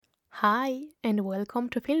Hi, and welcome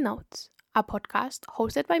to Field Notes, a podcast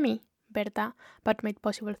hosted by me, Berta, but made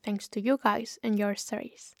possible thanks to you guys and your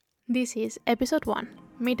stories. This is episode 1,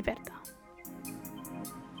 Meet Berta.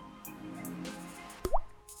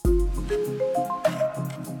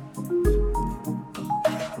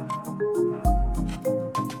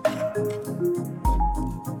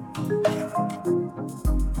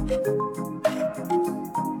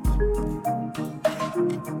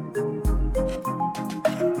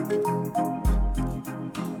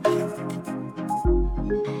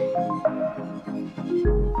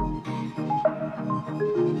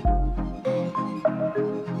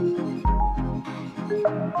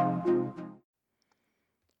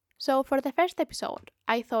 So, for the first episode,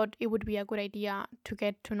 I thought it would be a good idea to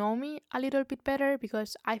get to know me a little bit better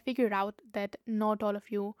because I figured out that not all of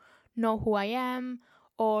you know who I am,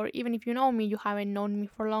 or even if you know me, you haven't known me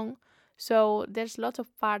for long. So, there's lots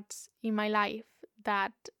of parts in my life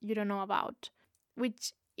that you don't know about,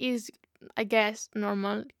 which is, I guess,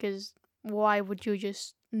 normal because why would you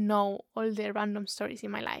just know all the random stories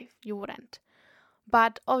in my life? You wouldn't.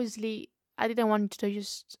 But obviously, I didn't want to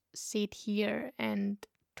just sit here and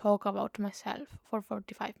talk about myself for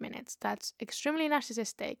 45 minutes. That's extremely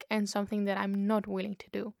narcissistic and something that I'm not willing to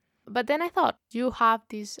do. But then I thought, you have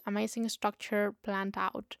this amazing structure planned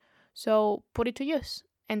out, so put it to use.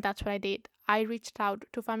 And that's what I did. I reached out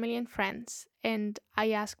to family and friends and I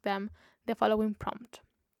asked them the following prompt.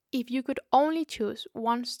 If you could only choose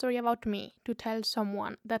one story about me to tell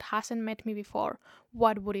someone that hasn't met me before,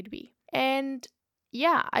 what would it be? And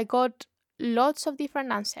yeah, I got lots of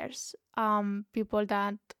different answers. People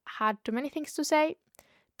that had too many things to say,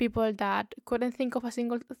 people that couldn't think of a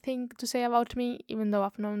single thing to say about me, even though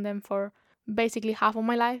I've known them for basically half of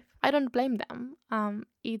my life. I don't blame them.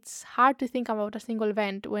 It's hard to think about a single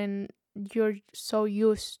event when you're so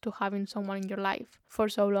used to having someone in your life for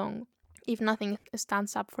so long, if nothing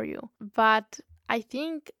stands up for you. But I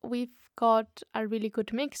think we've got a really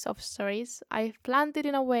good mix of stories. I've planned it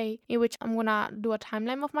in a way in which I'm gonna do a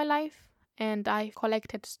timeline of my life and I've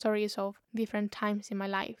collected stories of different times in my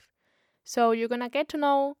life. So you're gonna get to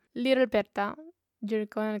know little Berta. You're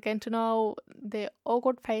gonna get to know the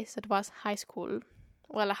awkward phase that was high school.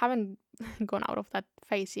 Well, I haven't gone out of that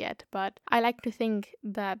phase yet, but I like to think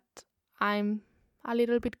that I'm a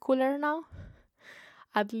little bit cooler now.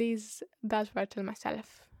 At least that's what I tell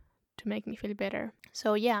myself to make me feel better.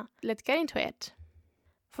 So yeah, let's get into it.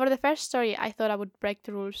 For the first story, I thought I would break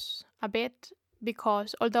the rules a bit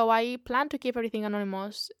because although I plan to keep everything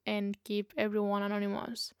anonymous and keep everyone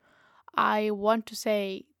anonymous, I want to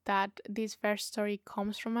say that this first story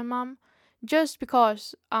comes from my mom. Just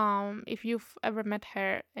because if you've ever met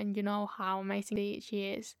her and you know how amazing she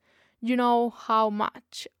is, you know how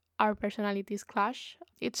much our personalities clash.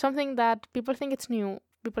 It's something that people think it's new.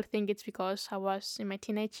 People think it's because I was in my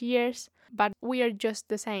teenage years, but we are just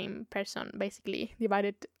the same person, basically,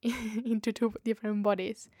 divided into two different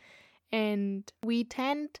bodies. And we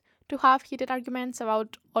tend to have heated arguments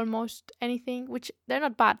about almost anything, which they're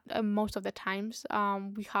not bad most of the times.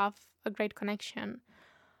 We have a great connection.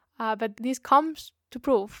 But this comes to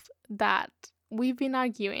prove that we've been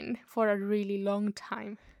arguing for a really long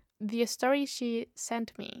time. The story she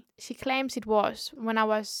sent me, she claims it was when I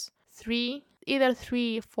was 3, either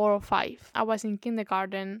 3, 4, or 5. I was in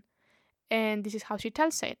kindergarten, and this is how she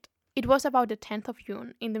tells it. It was about the 10th of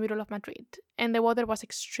June in the middle of Madrid, and the weather was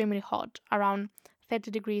extremely hot, around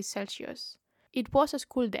 30 degrees Celsius. It was a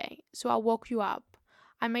school day, so I woke you up.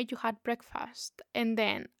 I made you had breakfast, and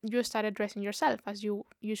then you started dressing yourself as you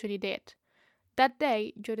usually did. That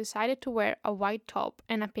day, you decided to wear a white top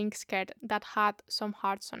and a pink skirt that had some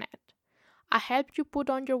hearts on it. I helped you put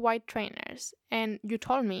on your white trainers, and you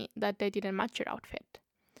told me that they didn't match your outfit.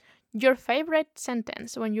 Your favorite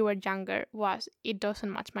sentence when you were younger was, "It doesn't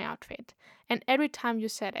match my outfit," and every time you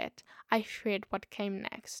said it, I feared what came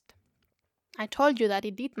next. I told you that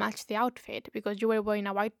it did match the outfit because you were wearing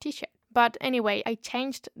a white t shirt. But anyway, I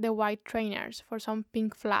changed the white trainers for some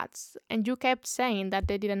pink flats, and you kept saying that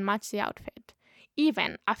they didn't match the outfit,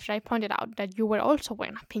 even after I pointed out that you were also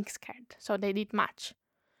wearing a pink skirt, so they did match.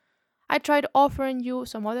 I tried offering you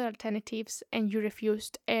some other alternatives, and you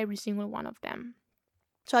refused every single one of them.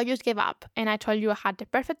 So I just gave up and I told you I had the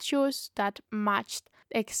perfect shoes that matched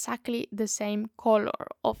exactly the same color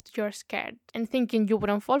of your skirt. And thinking you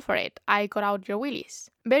wouldn't fall for it, I got out your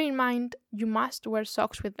willies. Bear in mind, you must wear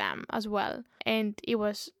socks with them as well. And it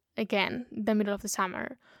was, again, the middle of the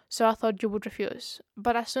summer. So I thought you would refuse.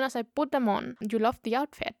 But as soon as I put them on, you loved the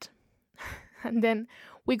outfit. And then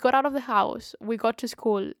we got out of the house, we got to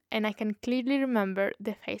school, and I can clearly remember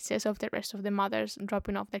the faces of the rest of the mothers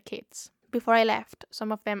dropping off their kids. Before I left,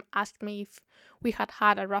 some of them asked me if we had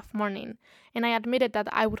had a rough morning, and I admitted that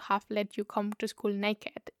I would have let you come to school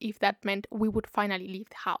naked if that meant we would finally leave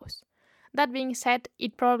the house. That being said,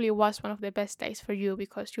 it probably was one of the best days for you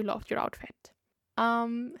because you loved your outfit.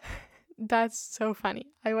 Um, that's so funny.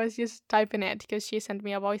 I was just typing it because she sent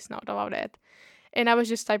me a voice note about it, and I was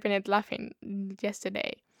just typing it laughing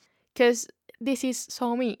yesterday because this is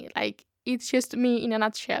so me. Like, it's just me in a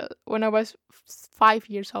nutshell when I was 5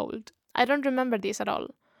 years old. I don't remember this at all.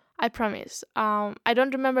 I promise. I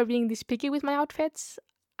don't remember being this picky with my outfits.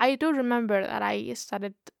 I do remember that I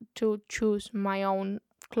started to choose my own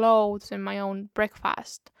clothes and my own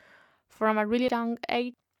breakfast from a really young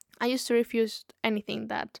age. I used to refuse anything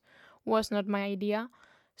that was not my idea,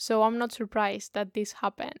 so I'm not surprised that this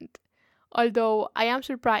happened. Although I am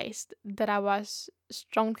surprised that I was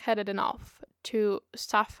strong headed enough to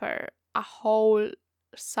suffer a whole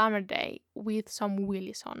summer day with some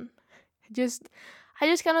willies on. Just I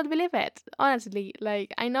just cannot believe it. Honestly,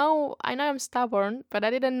 like I know I'm stubborn, but I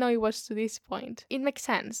didn't know it was to this point. It makes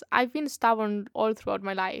sense. I've been stubborn all throughout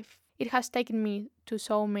my life. It has taken me to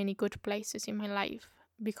so many good places in my life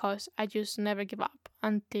because I just never give up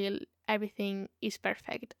until everything is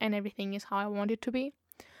perfect and everything is how I want it to be.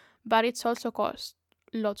 But it's also caused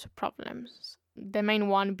lots of problems. The main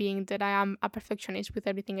one being that I am a perfectionist with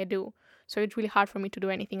everything I do, so it's really hard for me to do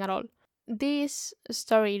anything at all. This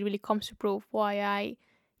story really comes to prove why I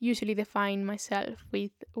usually define myself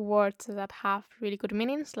with words that have really good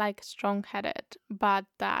meanings, like strong headed, but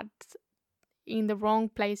that in the wrong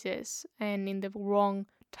places and in the wrong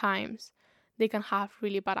times, they can have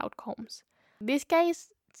really bad outcomes. This case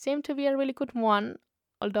seemed to be a really good one,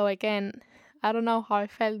 although, again, I don't know how I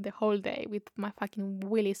felt the whole day with my fucking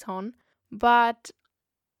willies on, but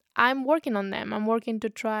I'm working on them. I'm working to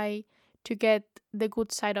try to get the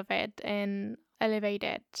good side of it and elevate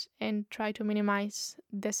it and try to minimize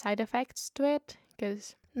the side effects to it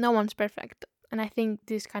because no one's perfect. And I think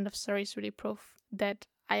this kind of stories really prove that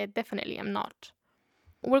I definitely am not.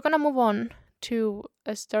 We're gonna move on to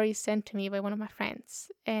a story sent to me by one of my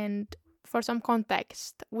friends. And for some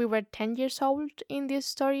context, we were 10 years old in this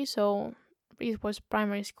story, so it was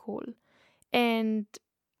primary school. And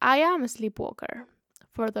I am a sleepwalker,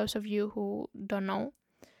 for those of you who don't know.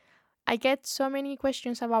 I get so many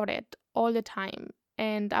questions about it all the time,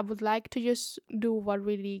 and I would like to just do a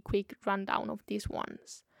really quick rundown of these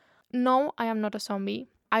ones. No, I am not a zombie.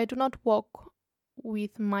 I do not walk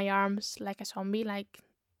with my arms like a zombie, like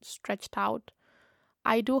stretched out.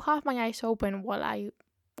 I do have my eyes open while I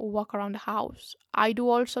walk around the house. I do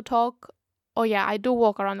also talk. Oh, yeah, I do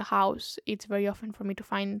walk around the house. It's very often for me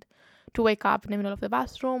to wake up in the middle of the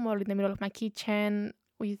bathroom or in the middle of my kitchen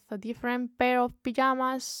with a different pair of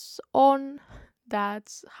pajamas on.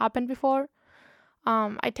 That's happened before.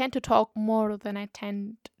 I tend to talk more than I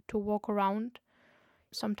tend to walk around.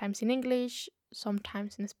 Sometimes in English,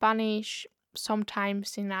 sometimes in Spanish,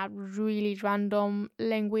 sometimes in a really random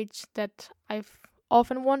language that I've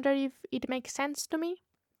often wondered if it makes sense to me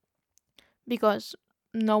because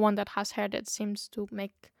no one that has heard it seems to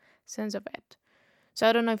make sense of it. So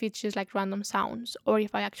I don't know if it's just like random sounds or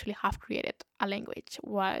if I actually have created a language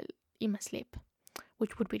while in my sleep,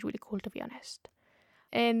 which would be really cool to be honest.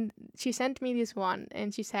 And she sent me this one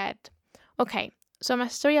and she said, okay, so my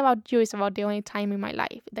story about you is about the only time in my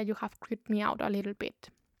life that you have creeped me out a little bit.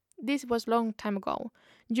 This was a long time ago.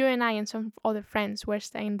 You and I and some other friends were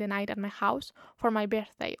staying the night at my house for my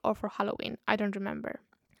birthday or for Halloween. I don't remember.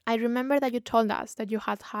 I remember that you told us that you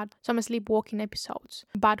had had some sleepwalking episodes,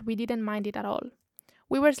 but we didn't mind it at all.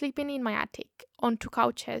 We were sleeping in my attic on two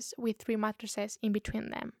couches with three mattresses in between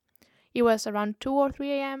them. It was around 2 or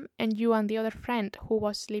 3 a.m., and you and the other friend who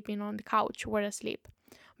was sleeping on the couch were asleep.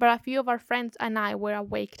 But a few of our friends and I were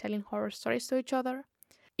awake telling horror stories to each other.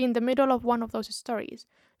 In the middle of one of those stories,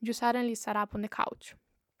 you suddenly sat up on the couch.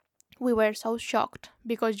 We were so shocked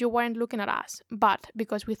because you weren't looking at us, but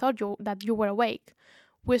because we thought that you were awake,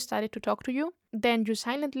 we started to talk to you. Then you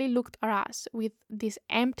silently looked at us with this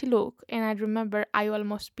empty look, and I remember I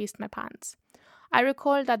almost pissed my pants. I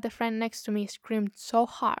recall that the friend next to me screamed so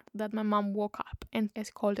hard that my mom woke up and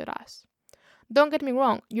scolded us. Don't get me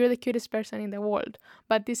wrong, you're the cutest person in the world,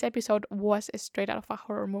 but this episode was straight out of a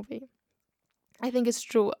horror movie. I think it's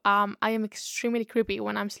true. I am extremely creepy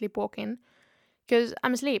when I'm sleepwalking because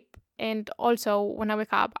I'm asleep. And also, when I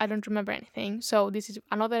wake up, I don't remember anything. So, this is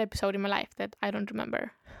another episode in my life that I don't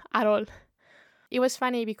remember at all. It was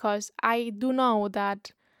funny because I do know that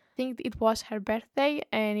I think it was her birthday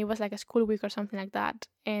and it was like a school week or something like that.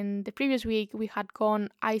 And the previous week, we had gone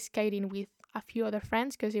ice skating with a few other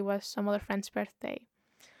friends because it was some other friend's birthday.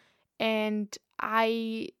 And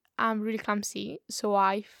I I'm really clumsy, so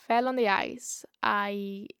I fell on the ice.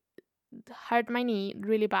 I hurt my knee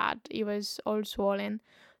really bad. It was all swollen.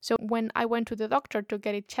 So when I went to the doctor to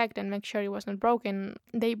get it checked and make sure it wasn't broken,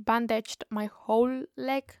 they bandaged my whole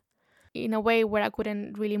leg in a way where I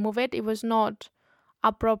couldn't really move it. It was not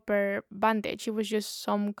a proper bandage. It was just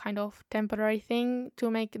some kind of temporary thing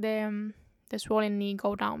to make the swollen knee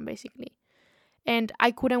go down, basically. And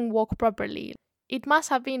I couldn't walk properly. It must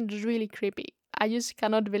have been really creepy. I just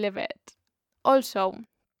cannot believe it. Also,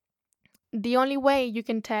 the only way you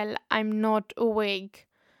can tell I'm not awake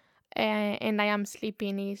and I am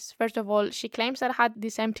sleeping is, first of all, she claims that I had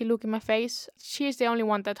this empty look in my face. She is the only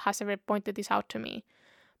one that has ever pointed this out to me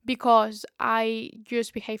because I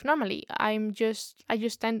just behave normally. I just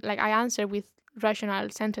tend, like, I answer with rational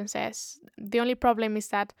sentences. The only problem is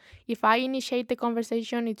that if I initiate the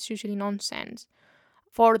conversation, it's usually nonsense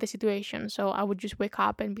for the situation. So I would just wake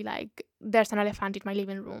up and be like, there's an elephant in my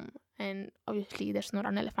living room. And obviously, there's not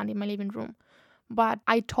an elephant in my living room. But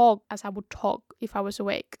I talk as I would talk if I was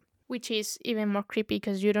awake, which is even more creepy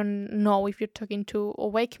because you don't know if you're talking to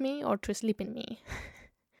awake me or to sleeping me.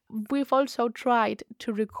 We've also tried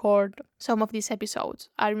to record some of these episodes.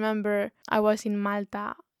 I remember I was in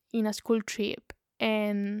Malta in a school trip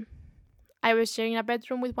and I was sharing a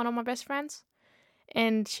bedroom with one of my best friends.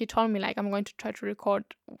 And she told me, like, I'm going to try to record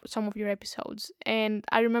some of your episodes. And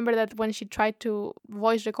I remember that when she tried to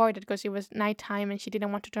voice record it, because it was nighttime and she didn't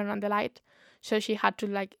want to turn on the light, so she had to,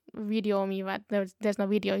 like, video me, but there's no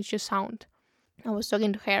video, it's just sound. I was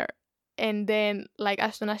talking to her. And then, like,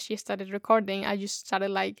 as soon as she started recording, I just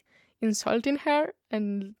started, like, insulting her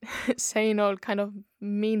and saying all kind of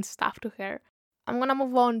mean stuff to her. I'm gonna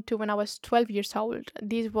move on to when I was 12 years old.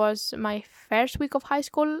 This was my first week of high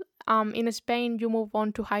school. In Spain, you move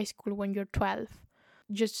on to high school when you're 12,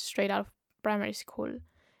 just straight out of primary school.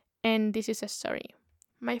 And this is a story.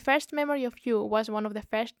 My first memory of you was one of the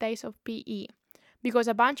first days of PE, because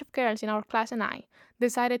a bunch of girls in our class and I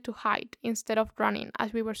decided to hide instead of running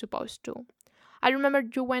as we were supposed to. I remember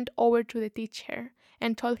you went over to the teacher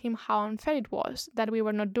and told him how unfair it was that we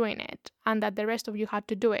were not doing it and that the rest of you had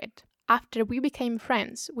to do it. After we became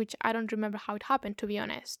friends, which I don't remember how it happened, to be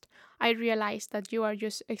honest, I realized that you are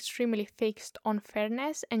just extremely fixed on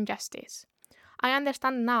fairness and justice. I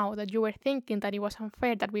understand now that you were thinking that it was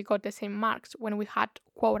unfair that we got the same marks when we had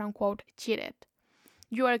quote unquote cheated.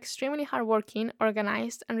 You are extremely hardworking,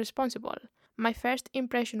 organized, and responsible. My first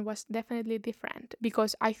impression was definitely different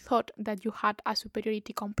because I thought that you had a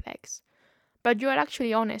superiority complex. But you are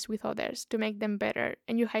actually honest with others to make them better,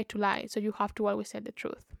 and you hate to lie, so you have to always say the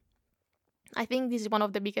truth. I think this is one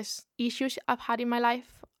of the biggest issues I've had in my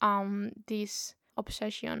life, this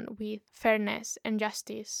obsession with fairness and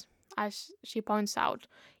justice, as she points out.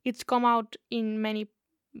 It's come out in many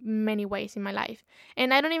ways in my life,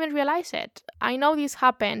 and I don't even realize it. I know this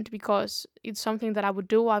happened because it's something that I would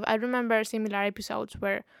do. I remember similar episodes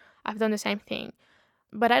where I've done the same thing,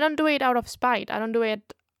 but I don't do it out of spite. I don't do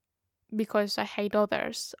it because I hate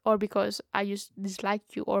others or because I just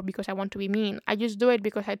dislike you or because I want to be mean. I just do it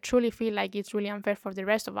because I truly feel like it's really unfair for the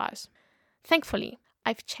rest of us. Thankfully,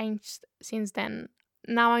 I've changed since then.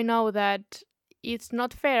 Now I know that it's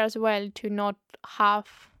not fair as well to not have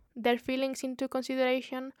their feelings into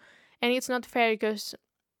consideration, and it's not fair because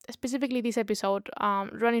specifically this episode,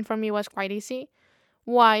 running for me was quite easy,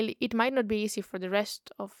 while it might not be easy for the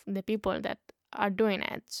rest of the people that are doing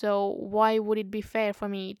it. So why would it be fair for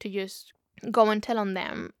me to just go and tell on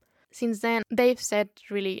them? Since then, they've said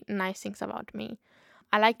really nice things about me.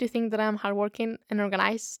 I like to think that I'm hardworking and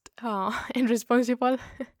organized and responsible.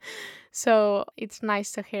 So it's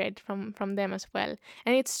nice to hear it from them as well.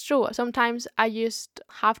 And it's true. Sometimes I just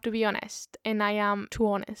have to be honest, and I am too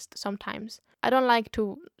honest sometimes. I don't like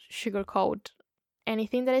to sugarcoat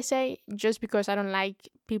anything that I say just because I don't like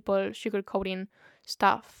people sugarcoating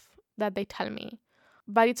stuff that they tell me.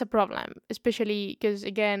 But it's a problem, especially because,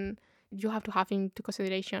 again, you have to have into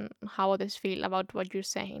consideration how others feel about what you're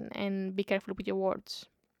saying and be careful with your words.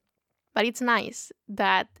 But it's nice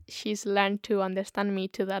that she's learned to understand me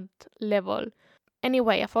to that level.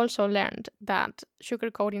 Anyway, I've also learned that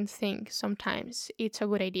sugarcoating things sometimes it's a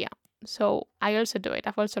good idea. So I also do it.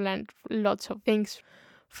 I've also learned lots of things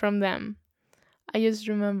from them. I just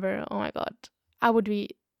remember, oh my god, I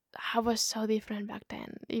was so different back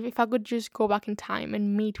then. If I could just go back in time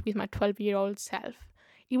and meet with my 12-year-old self,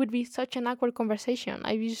 it would be such an awkward conversation.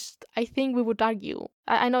 I think we would argue.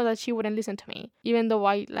 I know that she wouldn't listen to me, even though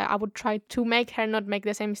I would try to make her not make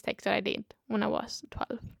the same mistakes that I did when I was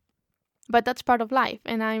 12. But that's part of life,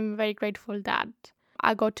 and I'm very grateful that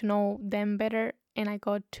I got to know them better and I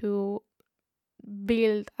got to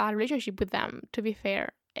build a relationship with them, to be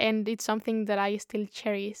fair. and it's something that I still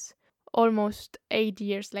cherish almost 8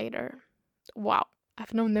 years later. Wow,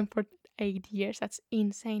 I've known them for 8 years. That's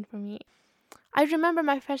insane for me. I remember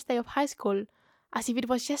my first day of high school as if it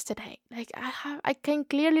was yesterday. Like I can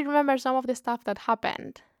clearly remember some of the stuff that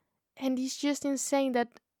happened, and it's just insane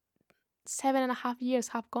that 7.5 years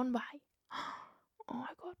have gone by. Oh my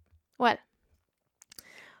god. Well,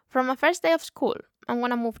 from my first day of school, I'm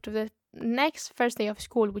gonna move to the next first day of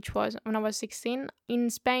school, which was when I was 16. In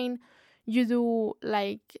Spain, you do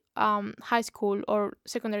like high school or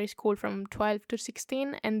secondary school from 12 to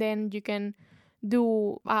 16, and then you can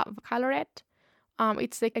do baccalaureate.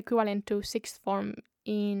 It's the equivalent to sixth form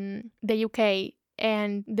in the UK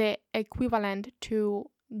and the equivalent to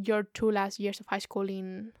your 2 last years of high school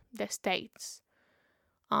in the States.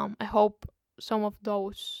 I hope some of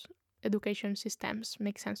those education systems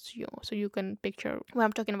make sense to you so you can picture what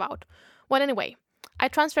I'm talking about. Well, anyway, I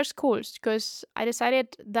transferred schools because I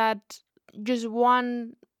decided that just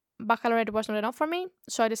one baccalaureate was not enough for me,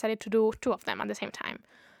 so I decided to do two of them at the same time.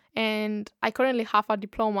 And I currently have a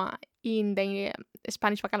diploma in the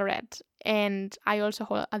Spanish baccalaureate, and I also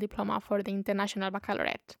hold a diploma for the international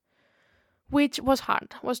baccalaureate, which was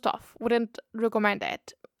hard, was tough. Wouldn't recommend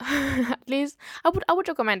it. At least I would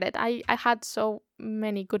recommend it. I had so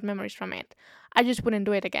many good memories from it. I just wouldn't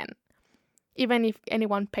do it again, even if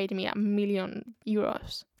anyone paid me €1 million.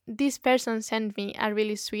 This person sent me a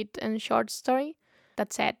really sweet and short story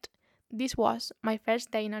that said, "This was my first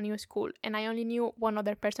day in a new school, and I only knew one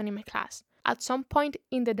other person in my class. At some point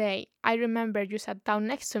in the day, I remember you sat down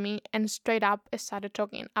next to me and straight up started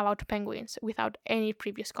talking about penguins without any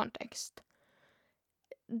previous context."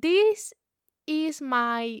 This is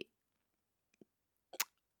my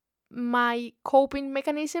coping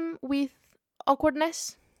mechanism with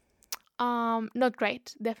awkwardness. Not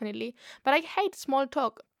great, definitely, but I hate small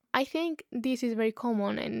talk. I think this is very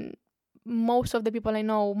common, and most of the people I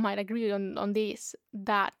know might agree on this,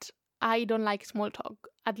 that I don't like small talk,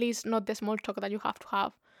 at least not the small talk that you have to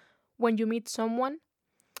have when you meet someone.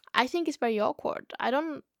 I think it's very awkward. I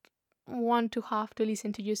don't want to have to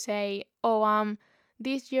listen to you say, "Oh, I'm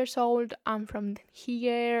this years old, I'm from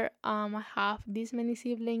here, I have this many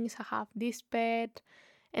siblings, I have this pet,"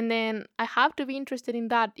 and then I have to be interested in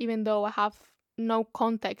that even though I have no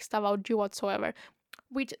context about you whatsoever,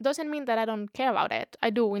 which doesn't mean that I don't care about it. I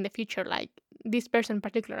do in the future. Like, this person in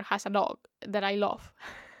particular has a dog that I love,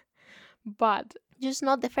 but just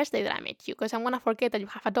not the first day that I met you, because I'm gonna forget that you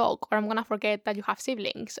have a dog, or I'm gonna forget that you have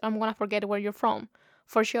siblings, or I'm gonna forget where you're from,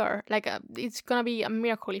 for sure. Like, it's gonna be a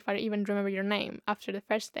miracle if I even remember your name after the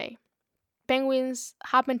first day. Penguins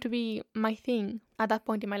happen to be my thing at that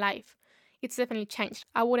point in my life. It's definitely changed.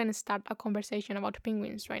 I wouldn't start a conversation about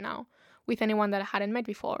penguins right now with anyone that I hadn't met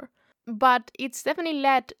before. But it's definitely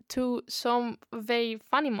led to some very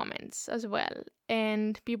funny moments as well,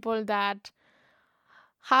 and people that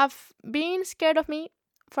have been scared of me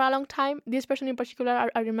for a long time. This person in particular,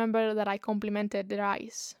 I remember that I complimented their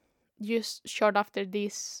eyes just short after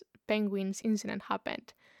this penguins incident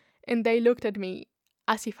happened, and they looked at me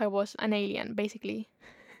as if I was an alien, basically,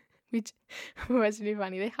 which was really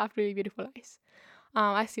funny. They have really beautiful eyes.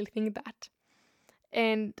 I still think that.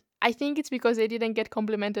 And I think it's because they didn't get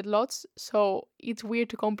complimented lots, so it's weird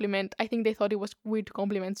to compliment. I think they thought it was weird to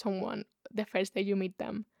compliment someone the first day you meet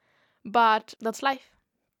them. But that's life.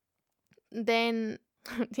 Then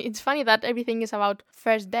it's funny that everything is about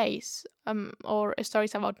first days, or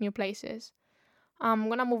stories about new places. I'm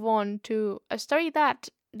gonna move on to a story that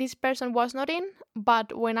this person was not in,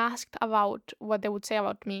 but when asked about what they would say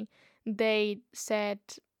about me, they said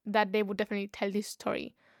that they would definitely tell this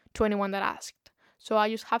story to anyone that asked. So I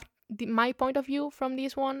just have my point of view from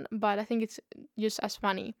this one, but I think it's just as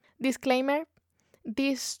funny. Disclaimer: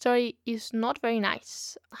 this story is not very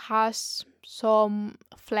nice, has some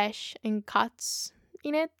flesh and cuts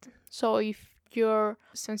in it, so if you're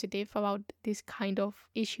sensitive about this kind of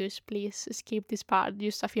issues, please skip this part.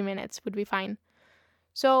 Just a few minutes would be fine.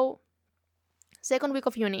 So, second week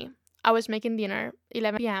of uni, I was making dinner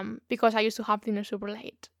 11 p.m. because I used to have dinner super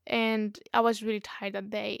late, and I was really tired that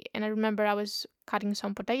day. And I remember I was cutting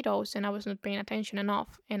some potatoes and I was not paying attention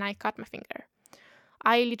enough, and I cut my finger.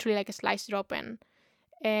 I literally like sliced it open,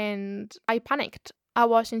 and I panicked. I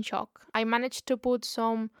was in shock. I managed to put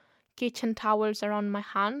some kitchen towels around my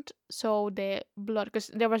hand so the blood, because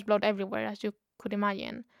there was blood everywhere, as you could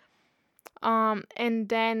imagine. And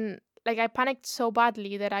then, like, I panicked so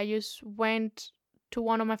badly that I just went to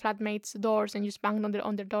one of my flatmates' doors and just banged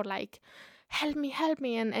on their door like, help me,"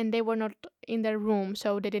 and they were not in their room,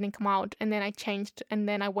 so they didn't come out. And then I changed, and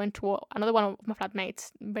then I went to another one of my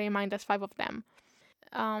flatmates. Bear in mind, there's 5 of them.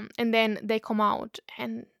 And then they come out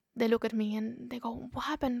and they look at me and they go, "What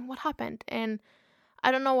happened? What happened?" And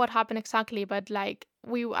I don't know what happened exactly, but like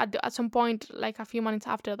at some point, like a few minutes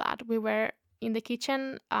after that, we were in the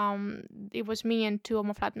kitchen. It was me and two of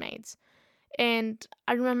my flatmates, and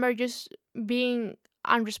I remember just being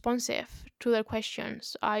unresponsive to their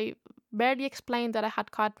questions. I barely explained that I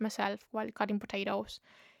had cut myself while cutting potatoes,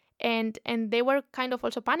 and they were kind of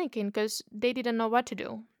also panicking because they didn't know what to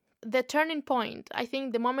do. The turning point, I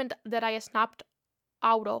think, the moment that I snapped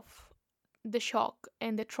out of the shock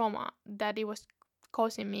and the trauma that it was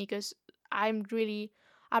causing me, because I'm really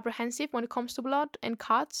apprehensive when it comes to blood and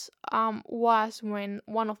cuts, was when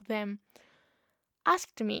one of them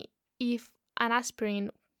asked me if an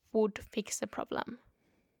aspirin would fix the problem.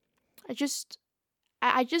 I just,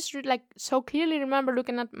 I just like so clearly remember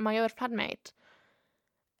looking at my other flatmate,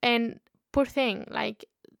 and poor thing, like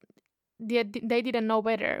they didn't know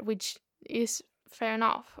better, which is fair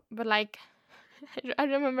enough. But like, I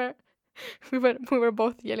remember we were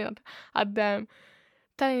both yelling at them,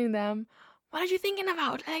 telling them, "What are you thinking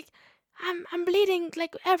about? Like, I'm bleeding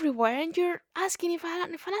like everywhere, and you're asking if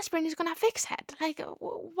an aspirin is gonna fix it. Like,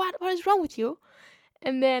 what is wrong with you?"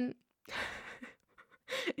 And then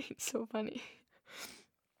it's so funny.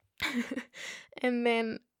 And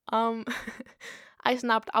then um I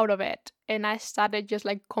snapped out of it and I started just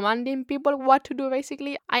like commanding people what to do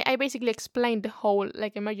basically. I basically explained the whole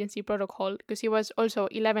like emergency protocol because it was also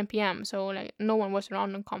 11 p.m. so like no one was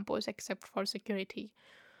around on campus except for security.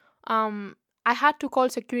 I had to call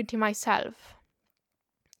security myself,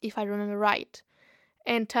 if I remember right,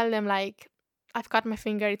 and tell them like I've cut my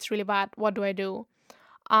finger, it's really bad. What do I do?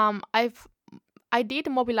 I've I did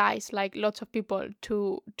mobilize like lots of people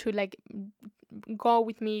to like go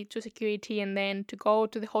with me to security and then to go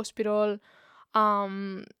to the hospital.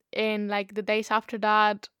 And like the days after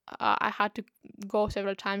that, I had to go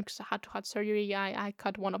several times because I had to have surgery. I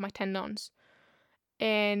cut one of my tendons,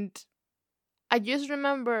 and I just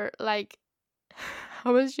remember like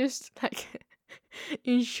I was just like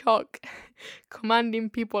in shock, commanding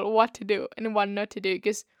people what to do and what not to do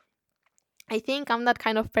because I think I'm that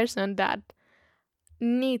kind of person that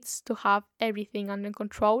needs to have everything under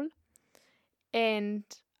control. And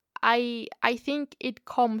I think it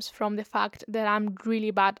comes from the fact that I'm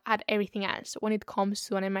really bad at everything else when it comes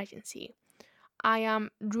to an emergency. I am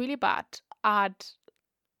really bad at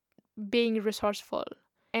being resourceful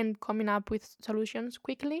and coming up with solutions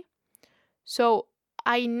quickly. So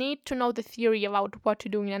I need to know the theory about what to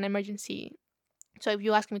do in an emergency. So if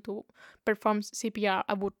you ask me to perform CPR,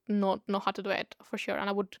 I would not know how to do it for sure, and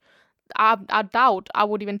I doubt I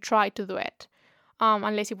would even try to do it,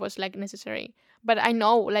 unless it was like necessary. But I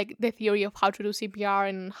know like the theory of how to do CPR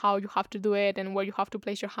and how you have to do it and where you have to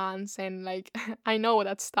place your hands and like I know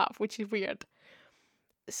that stuff, which is weird.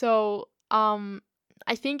 So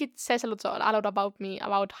I think it says a lot about me,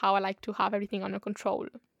 about how I like to have everything under control.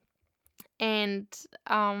 And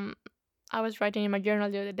um, I was writing in my journal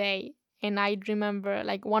the other day, and I remember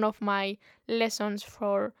like one of my lessons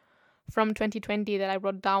from 2020 that I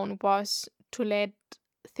wrote down was to let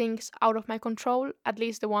things out of my control, at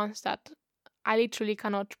least the ones that I literally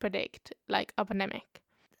cannot predict, like a pandemic.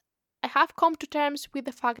 I have come to terms with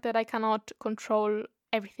the fact that I cannot control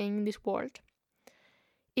everything in this world,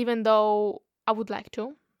 even though I would like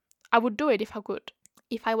to. I would do it if I could.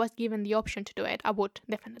 If I was given the option to do it, I would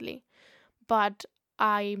definitely. But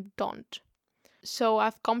I don't. So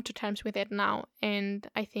I've come to terms with it now, and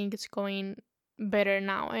I think it's going better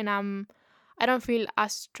now. And I don't feel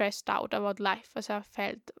as stressed out about life as I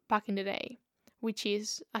felt back in the day, which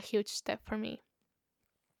is a huge step for me.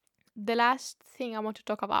 The last thing I want to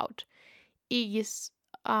talk about is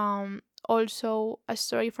also a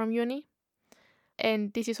story from uni,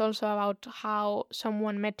 and this is also about how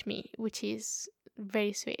someone met me, which is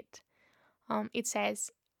very sweet. It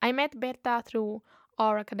says, I met Berta through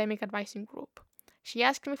our academic advising group. She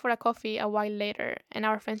asked me for a coffee a while later, and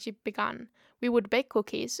our friendship began. We would bake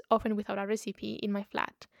cookies, often without a recipe, in my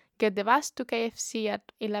flat, get the bus to KFC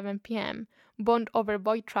at 11 p.m., bond over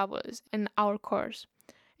boy troubles and our course,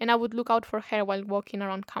 and I would look out for her while walking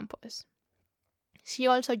around campus. She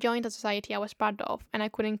also joined a society I was part of, and I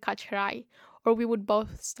couldn't catch her eye, or we would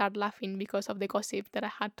both start laughing because of the gossip that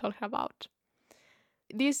I had told her about.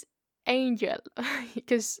 This angel,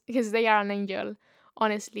 because they are an angel,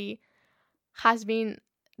 honestly, has been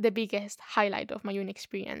the biggest highlight of my uni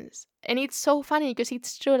experience. And it's so funny because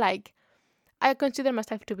it's true, like, I consider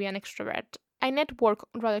myself to be an extrovert. I network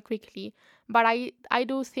rather quickly, but I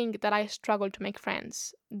do think that I struggle to make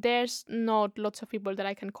friends. There's not lots of people that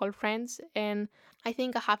I can call friends, and I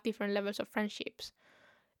think I have different levels of friendships.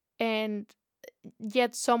 And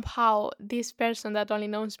yet somehow this person that only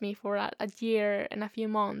knows me for a year and a few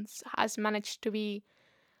months has managed to be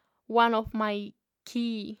one of my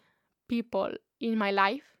key people in my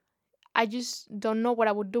life. I just don't know what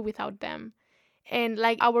I would do without them. And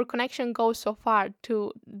like our connection goes so far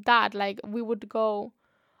to that, like we would go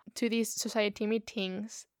to these society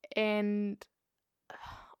meetings and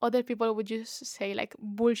other people would just say like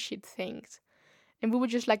bullshit things, and we would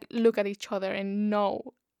just like look at each other and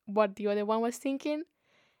know what the other one was thinking.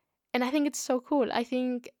 And I think it's so cool. I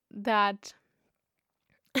think that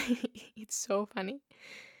it's so funny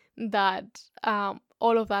that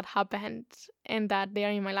all of that happened and that they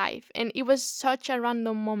are in my life. And it was such a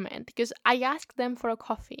random moment because I asked them for a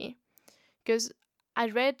coffee because I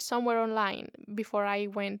read somewhere online before I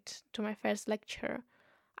went to my first lecture.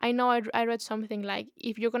 I know I read something like,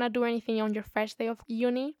 if you're gonna do anything on your first day of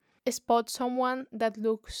uni, spot someone that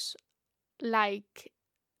looks like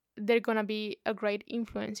they're gonna be a great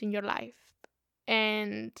influence in your life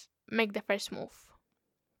and make the first move.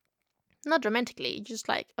 Not romantically, just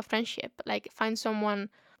like a friendship. Like find someone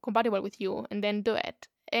compatible with you and then do it.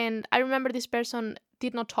 And I remember this person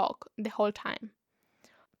did not talk the whole time.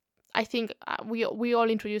 I think we all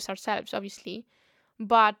introduced ourselves, obviously,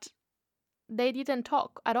 but they didn't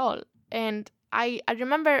talk at all. And I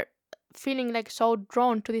remember feeling like so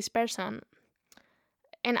drawn to this person.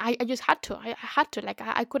 And I just had to. I had to. Like,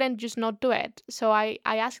 I couldn't just not do it. So I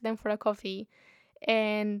asked them for a coffee.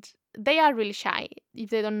 And they are really shy if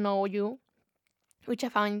they don't know you, which I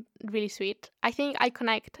found really sweet. I think I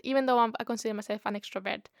connect, even though I consider myself an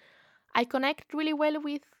extrovert, I connect really well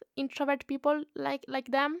with introvert people like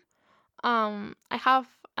them. I have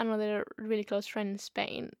another really close friend in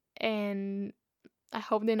Spain, and I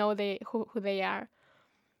hope they know who they are.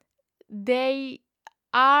 They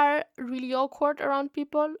are really awkward around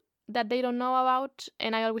people that they don't know about,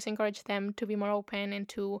 and I always encourage them to be more open and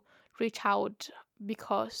to reach out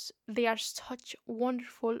because they are such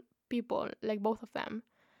wonderful people, like both of them.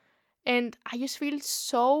 And I just feel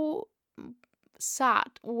so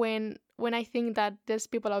sad when I think that there's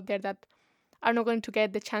people out there that are not going to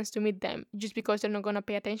get the chance to meet them just because they're not going to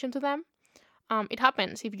pay attention to them. It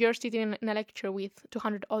happens if you're sitting in a lecture with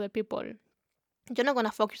 200 other people. You're not going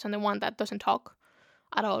to focus on the one that doesn't talk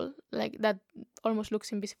at all, like that almost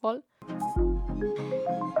looks invisible.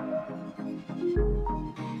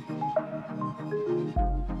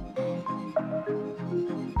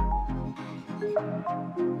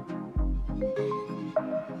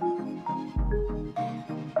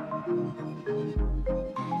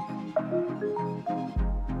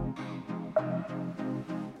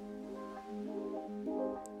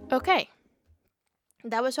 Okay,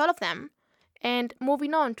 that was all of them. And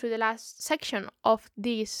moving on to the last section of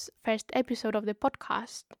this first episode of the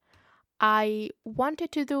podcast, I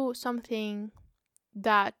wanted to do something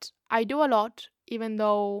that I do a lot, even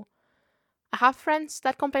though I have friends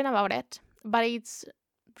that complain about it, but it's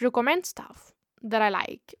recommend stuff that I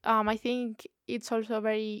like. I think it's also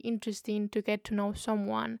very interesting to get to know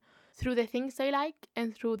someone through the things they like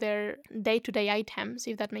and through their day-to-day items,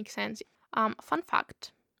 if that makes sense. Fun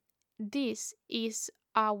fact, this is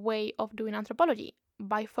a way of doing anthropology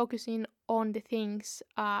by focusing on the things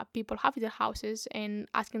people have in their houses and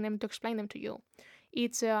asking them to explain them to you.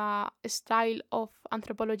 It's a style of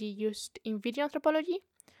anthropology used in video anthropology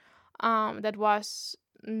that was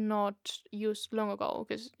not used long ago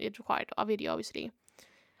because it required a video, obviously.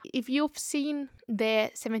 If you've seen the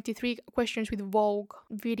 73 questions with Vogue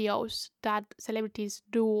videos that celebrities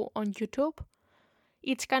do on YouTube,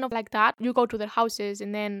 it's kind of like that. You go to their houses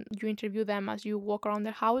and then you interview them as you walk around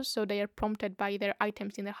their house, so they are prompted by their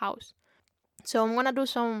items in their house. So I'm gonna do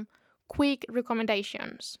some quick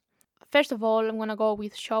recommendations. First of all, I'm gonna go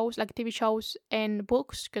with shows, like TV shows and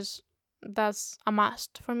books, because that's a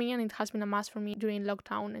must for me, and it has been a must for me during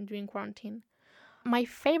lockdown and during quarantine. My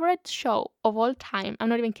favorite show of all time, I'm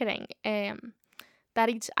not even kidding,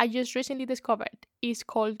 I just recently discovered, is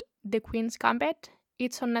called The Queen's Gambit.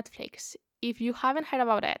 It's on Netflix. If you haven't heard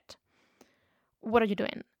about it, what are you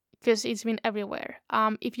doing? Because it's been everywhere.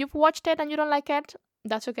 If you've watched it and you don't like it,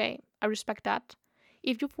 that's okay. I respect that.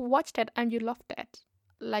 If you've watched it and you loved it,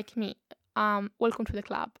 like me, welcome to the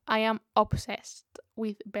club. I am obsessed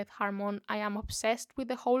with Beth Harmon. I am obsessed with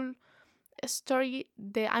the whole story.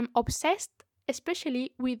 I'm obsessed,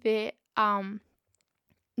 especially with the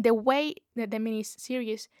way that the mini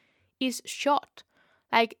series is shot,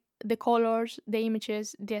 like the colors, the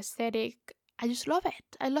images, the aesthetic. I just love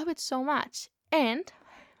it. I love it so much. And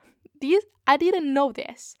I didn't know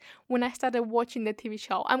this when I started watching the TV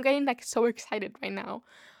show. I'm getting like so excited right now.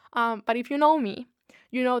 But if you know me,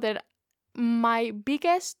 you know that my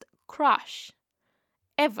biggest crush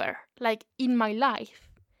ever, like in my life,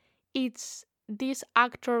 it's this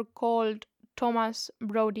actor called Thomas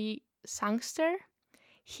Brody Sangster.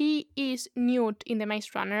 He is Newt in The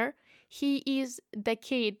Maze Runner. He is the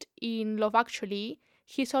kid in Love Actually.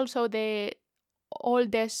 He's also the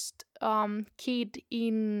oldest kid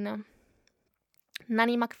in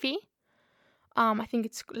Nanny McPhee. I think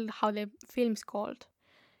it's how the film's called.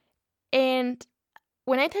 And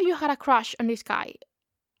when I tell you I had a crush on this guy,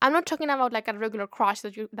 I'm not talking about like a regular crush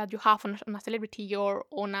that you have on a celebrity or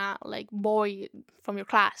on a like boy from your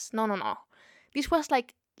class. No. This was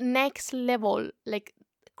like next level like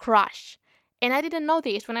crush. And I didn't know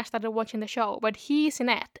this when I started watching the show, but he is in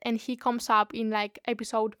it and he comes up in like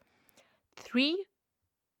episode 3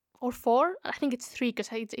 or 4. I think it's 3 because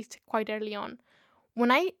it's quite early on.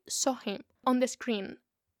 When I saw him on the screen,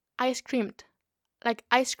 I screamed.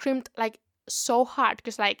 I screamed like so hard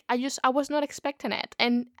because like I was not expecting it.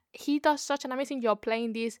 And he does such an amazing job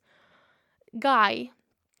playing this guy.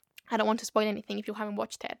 I don't want to spoil anything if you haven't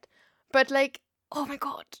watched it. But like, oh my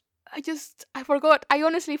god. I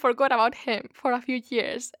honestly forgot about him for a few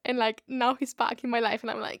years. And like now he's back in my life and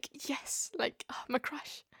I'm like, yes, like my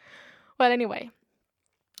crush. Well, anyway.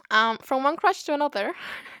 From one crush to another.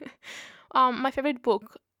 My favorite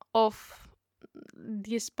book of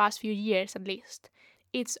these past few years at least.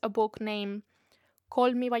 It's a book named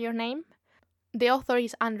Call Me By Your Name. The author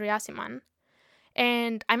is Andre Aciman.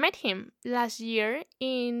 And I met him last year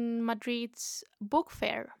in Madrid's book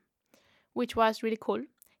fair, which was really cool.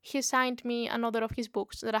 He signed me another of his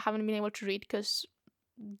books that I haven't been able to read because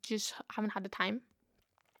just haven't had the time.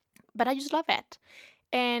 But I just love it.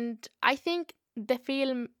 And I think the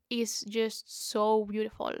film is just so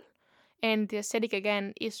beautiful. And the aesthetic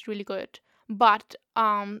again is really good. But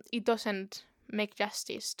it doesn't make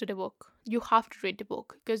justice to the book. You have to read the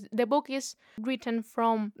book because the book is written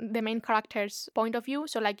from the main character's point of view.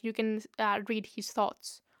 So like you can read his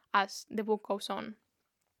thoughts as the book goes on.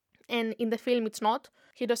 And in the film, it's not.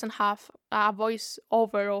 He doesn't have a voice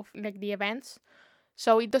over of like the events.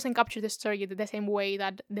 So it doesn't capture the story the same way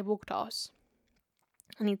that the book does.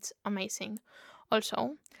 And it's amazing.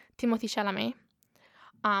 Also, Timothée Chalamet,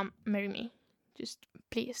 marry me. Just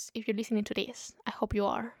please, if you're listening to this, I hope you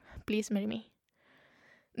are. Please marry me.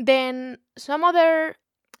 Then some other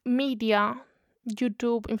media,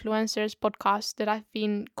 YouTube influencers, podcasts that I've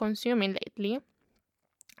been consuming lately.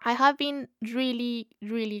 I have been really,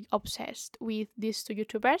 really obsessed with these 2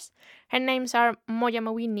 YouTubers. Her names are Moya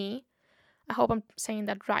Mawini, I hope I'm saying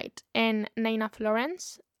that right, and Naina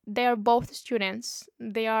Florence. They are both students.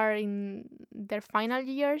 They are in their final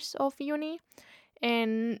years of uni,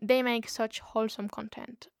 and they make such wholesome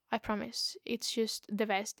content. I promise. It's just the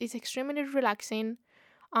best. It's extremely relaxing.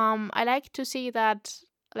 I like to see that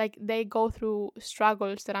like they go through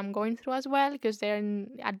struggles that I'm going through as well because they're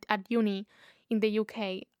at uni in the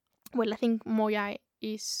UK. Well, I think Moya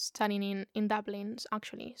is studying in Dublin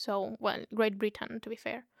actually. So, well, Great Britain to be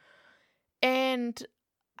fair. And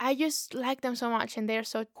I just like them so much and they're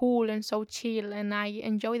so cool and so chill and I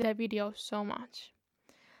enjoy their videos so much.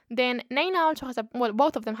 Then Naina also has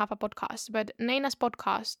both of them have a podcast, but Naina's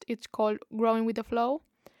podcast, it's called Growing with the Flow.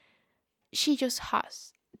 She just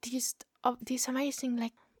has this amazing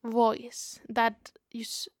like voice that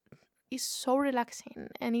is so relaxing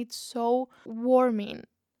and it's so warming.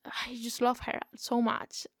 I just love her so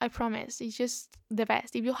much. I promise. It's just the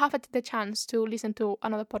best. If you have the chance to listen to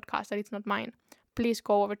another podcast that it's not mine, please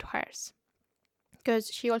go over to hers. Because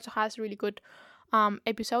she also has really good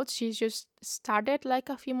episodes. She's just started like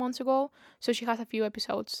a few months ago. So she has a few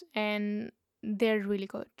episodes and they're really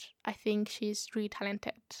good. I think she's really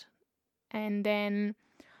talented. And then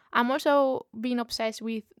I'm also being obsessed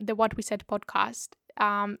with the What We Said podcast.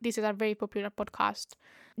 This is a very popular podcast.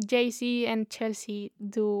 JC and Chelsea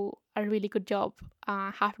do a really good job,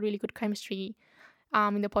 have really good chemistry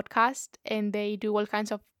in the podcast, and they do all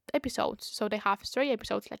kinds of episodes. So they have story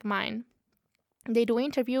episodes like mine. They do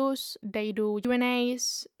interviews, they do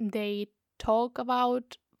Q&As, they talk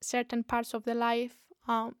about certain parts of their life,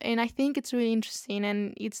 and I think it's really interesting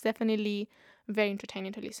and it's definitely very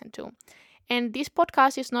entertaining to listen to. And this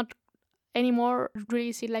podcast is not anymore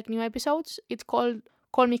releasing like new episodes. It's called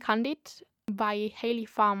Call Me Candid by Hailey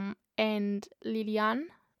Pham and Lilian.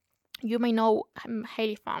 You may know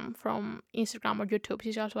Hailey Pham from Instagram or YouTube.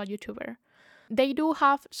 She's also a YouTuber. They do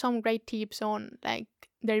have some great tips on like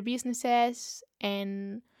their businesses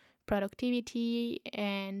and productivity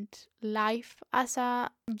and life as a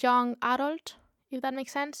young adult, if that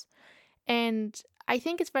makes sense. And I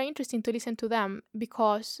think it's very interesting to listen to them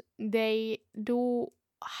because they do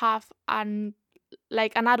have an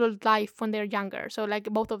like an adult life when they're younger. So like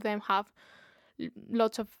both of them have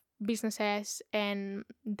lots of businesses and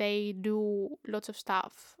they do lots of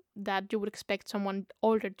stuff that you would expect someone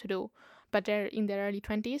older to do, but they're in their early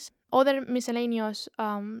 20s. Other miscellaneous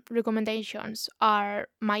recommendations are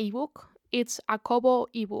my ebook. It's a Kobo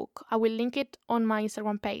ebook. I will link it on my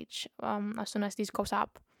Instagram page as soon as this goes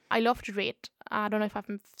up. I love to read. I don't know if I've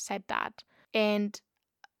said that. And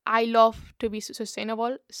I love to be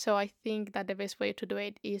sustainable. So I think that the best way to do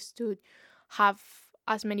it is to have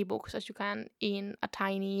as many books as you can in a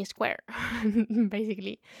tiny square,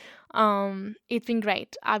 basically. It's been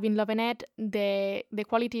great. I've been loving it. The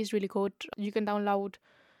quality is really good. You can download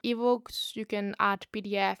ebooks, you can add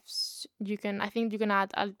PDFs, I think you can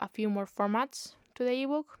add a few more formats to the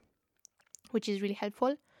ebook, which is really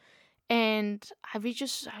helpful. And I've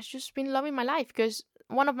just been loving my life because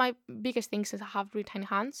one of my biggest things is I have really tiny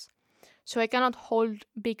hands. So I cannot hold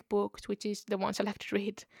big books, which is the ones I like to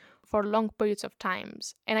read, for long periods of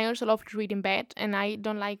times. And I also love to read in bed, and I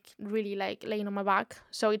don't really like laying on my back.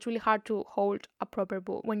 So it's really hard to hold a proper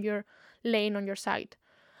book when you're laying on your side.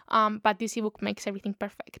 But this ebook makes everything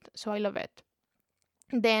perfect, so I love it.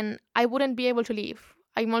 Then I wouldn't be able to leave.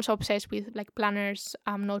 I'm also obsessed with like planners,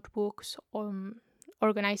 notebooks,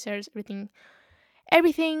 organizers,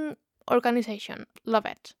 everything organization. Love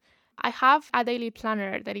it. I have a daily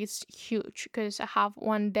planner that is huge because I have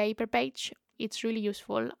 1 day per page. It's really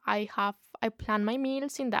useful. I plan my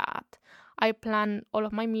meals in that. I plan all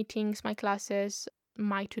of my meetings, my classes,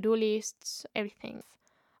 my to-do lists, everything.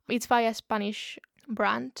 It's by a Spanish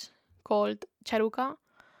brand called Charuca.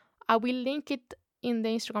 I will link it in the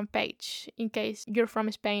Instagram page in case you're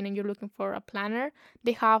from Spain and you're looking for a planner.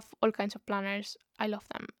 They have all kinds of planners. I love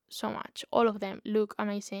them so much. All of them look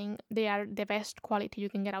amazing. They are the best quality you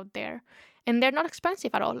can get out there. And they're not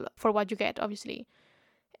expensive at all for what you get, obviously.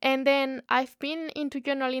 And then I've been into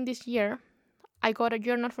journaling this year. I got a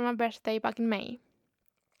journal for my birthday back in May.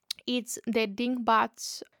 It's the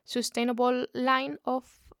Dingbats sustainable line of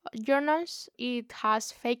journals. It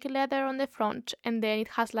has fake leather on the front and then it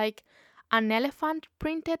has like an elephant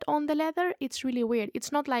printed on the leather. It's really weird.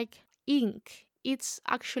 It's not like ink. It's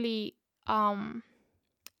actually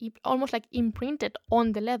almost like imprinted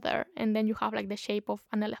on the leather, and then you have like the shape of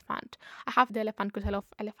an elephant. I have the elephant because I love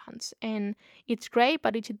elephants, and it's gray,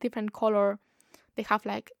 but it's a different color. They have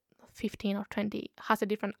like 15 or 20, has a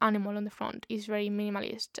different animal on the front. It's very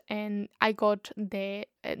minimalist, and I got the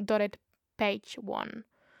dotted page one,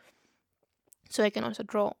 so I can also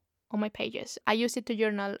draw on my pages. I use it to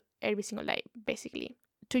journal every single day, basically.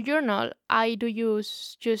 To journal, I do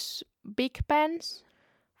use just big pens,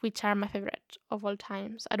 which are my favorite of all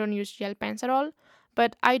times. I don't use gel pens at all,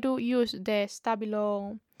 but I do use the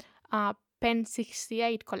Stabilo Pen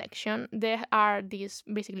 68 collection. There are these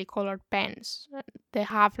basically colored pens. They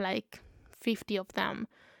have like 50 of them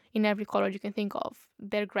in every color you can think of.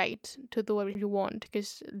 They're great to do whatever you want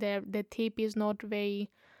because the tip is not very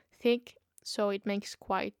thick, so it makes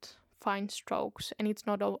quite fine strokes, and it's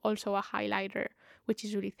not also a highlighter, which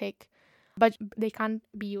is really thick, but they can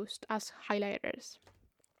be used as highlighters.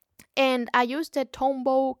 And I use the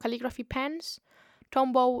Tombow calligraphy pens.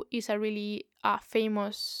 Tombow is a really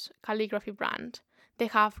famous calligraphy brand. They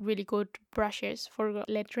have really good brushes for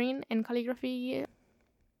lettering and calligraphy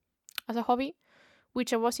as a hobby,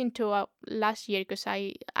 which I was into last year because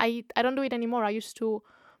I don't do it anymore. I used to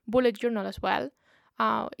bullet journal as well.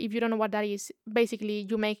 If you don't know what that is, basically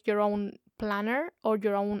you make your own planner or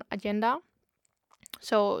your own agenda.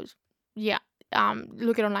 So yeah,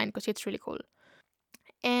 look it online because it's really cool.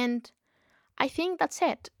 And I think that's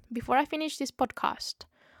it. Before I finish this podcast,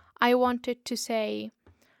 I wanted to say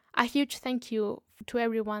a huge thank you to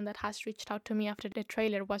everyone that has reached out to me after the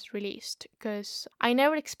trailer was released, because I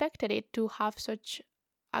never expected it to have such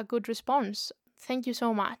a good response. Thank you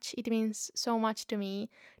so much. It means so much to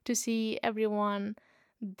me to see everyone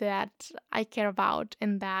that I care about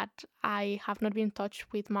and that I have not been in touch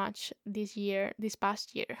with much this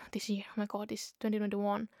past year, oh my god, it's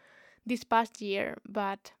 2021, this past year,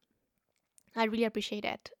 but I really appreciate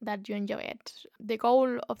it that you enjoy it. The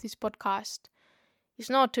goal of this podcast is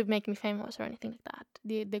not to make me famous or anything like that.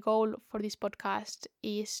 The goal for this podcast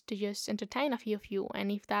is to just entertain a few of you,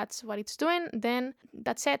 and if that's what it's doing, then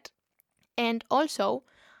that's it. And also,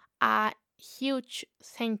 a huge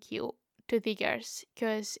thank you to Diggers,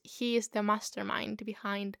 because he is the mastermind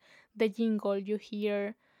behind the jingle you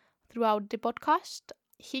hear throughout the podcast.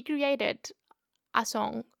 He created a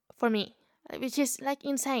song for me, which is like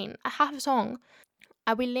insane. I have a song.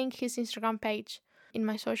 I will link his Instagram page in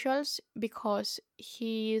my socials because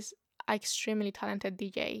he is an extremely talented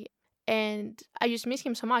DJ. And I just miss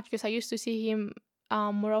him so much because I used to see him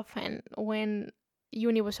more often when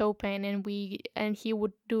uni was open, and he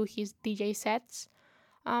would do his DJ sets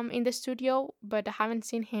in the studio, but I haven't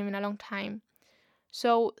seen him in a long time.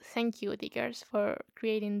 So thank you, Diggers, for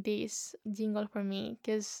creating this jingle for me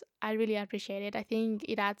because I really appreciate it. I think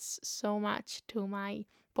it adds so much to my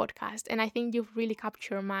podcast, and I think you've really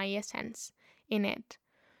captured my essence in it.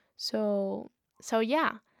 So, so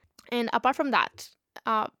yeah. And apart from that,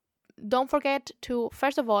 uh, don't forget to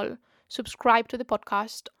first of all subscribe to the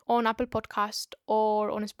podcast on Apple Podcast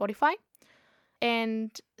or on Spotify.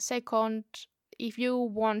 And second, if you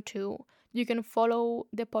want to, you can follow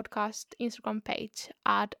the podcast Instagram page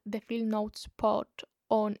at the Field Notes Pod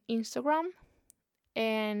on Instagram.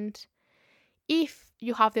 And if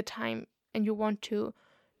you have the time and you want to,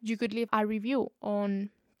 you could leave a review on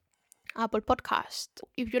Apple Podcast.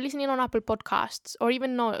 If you're listening on Apple Podcasts, or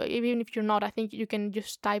even if you're not, I think you can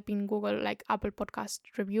just type in Google like Apple Podcast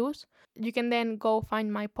reviews. You can then go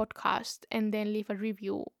find my podcast and then leave a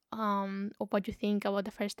review of what you think about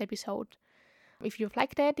the first episode. If you've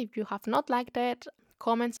liked it, if you have not liked it,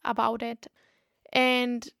 comments about it.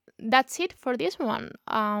 And that's it for this one.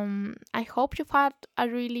 I hope you've had a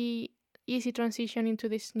really easy transition into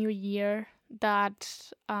this new year,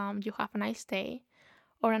 that you have a nice day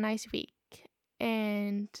or a nice week.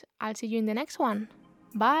 And I'll see you in the next one.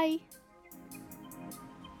 Bye.